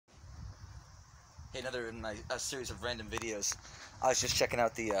Hey, another in my series of random videos. I was just checking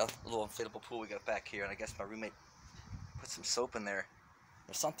out the little inflatable pool we got back here, and I guess my roommate put some soap in there.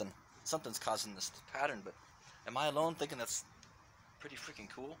 Or something. Something's causing this pattern, but am I alone thinking that's pretty freaking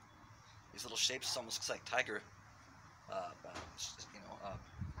cool? These little shapes, it almost looks like tiger,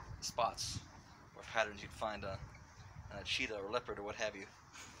 spots or patterns you'd find on a cheetah or leopard or what have you.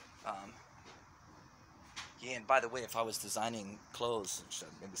 Yeah, and by the way, if I was designing clothes, which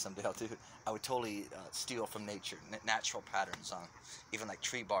maybe someday I'll do, I would totally steal from nature, natural patterns on even like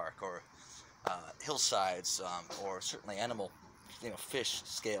tree bark or hillsides, or certainly animal, fish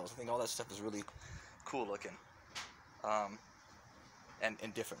scales. I think all that stuff is really cool looking,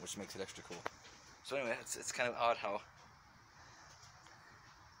 and different, which makes it extra cool. So anyway, it's kind of odd how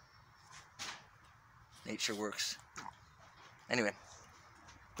nature works. Anyway,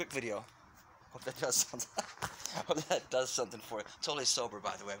 quick video. Hope that does something. Hope that does something for you. Totally sober,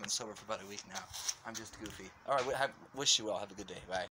 by the way. I've been sober for about a week now. I'm just goofy. All right, wish you well. Have a good day. Bye.